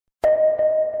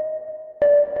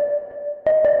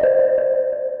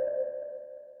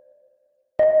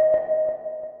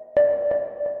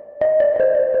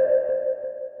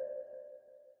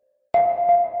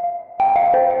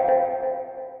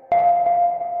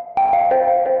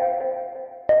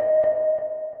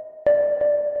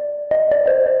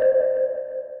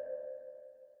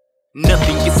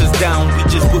Nothing gets us down, we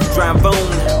just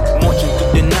WooFDriveOn. Marching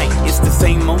through the night, it's the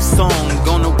same old song.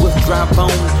 Gonna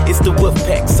WooFDriveOn, it's the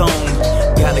Wolfpack song.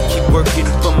 Gotta keep working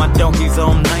for my doggies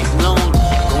all night long.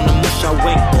 Gonna mush our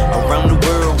way around the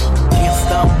world. Can't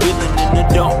stop wheeling in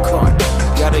the dog cart.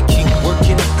 Gotta keep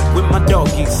working with my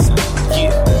doggies.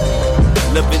 Yeah,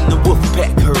 loving the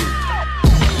Wolfpack herd.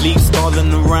 Leaves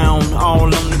falling around, all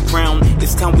on the ground.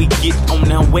 It's time we get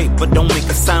on our way, but don't make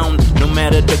a sound. No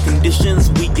matter the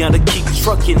conditions, we gotta keep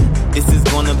trucking. This is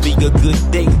gonna be a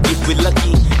good day if we're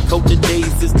lucky. Colder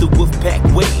days is the Wolfpack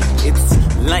way. It's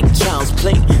like child's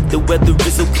play, the weather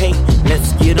is okay.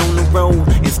 Let's get on the road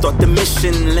and start the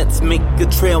mission. Let's make a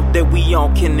trail that we all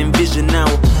can envision now.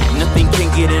 Nothing can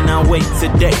get in our way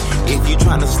today. If you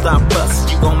tryna stop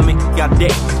us, you gon' make our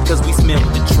day. Cause we smell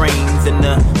the trains and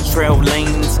the trail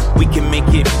lanes. We can make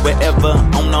it wherever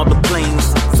on all the planes.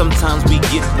 Sometimes we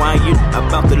get wired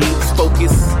about the loose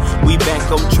focus. We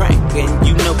back on track and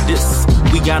you know this.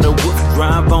 We got a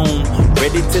WooFDriveOn,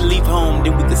 ready to leave home.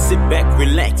 Then we can sit back,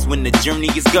 relax when the journey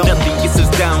is gone. Nothing gets us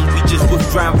down, we just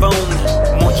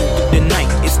WooFDriveOn. Marching through the night,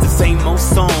 it's the same old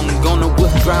song. Gonna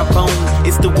WooFDriveOn,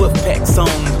 it's the Wolfpack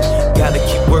song. Gotta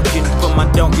keep working for my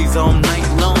doggies all night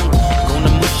long.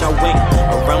 Gonna mush our way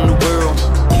around the world.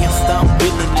 Can't stop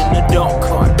wheeling in the dog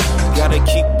cart. Gotta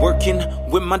keep working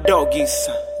with my doggies.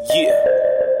 Yeah,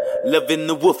 loving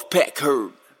the Wolfpack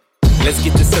herd. Let's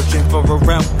get to searching for a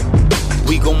route.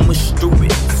 We gon' mush through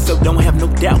it, so don't have no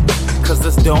doubt. Cause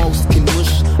us dogs can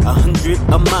mush 100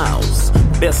 miles.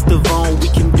 Best of all, we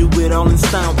can do it all in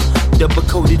style. Double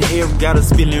coated hair got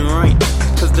us feeling right.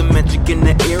 Cause the magic in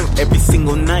the air every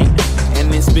single night.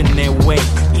 And it's been that way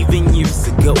even years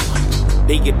ago.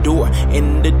 They adore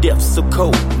in the depths so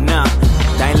cold. Nah,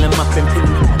 dial them up and pin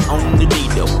them on the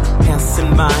needle.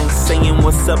 Passing by, saying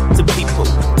what's up to people.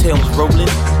 Tails rolling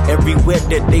everywhere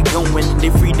that they going. They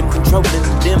freedom controlling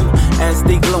them as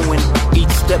they glowing.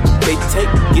 Each step they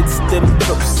take gets them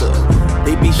closer.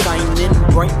 They be shining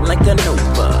bright like a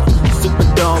nova.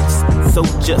 Super dogs, so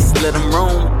just let them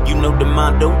roam. You know the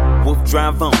motto,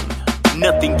 WooFDriveOn.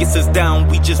 Nothing gets us down,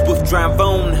 we just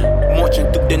WooFDriveOn.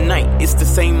 Marching through the night, it's the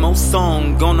same old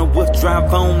song. Gonna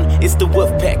WooFDriveOn, it's the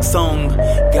Wolfpack song.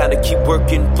 Gotta keep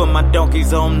working for my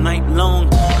doggies all night long.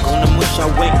 Gonna mush our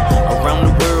way around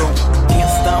the world. Can't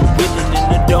stop wheeling in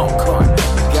the dog cart.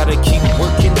 Gotta keep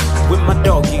working with my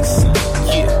doggies.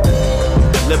 Yeah,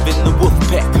 loving the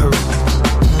Wolfpack herd.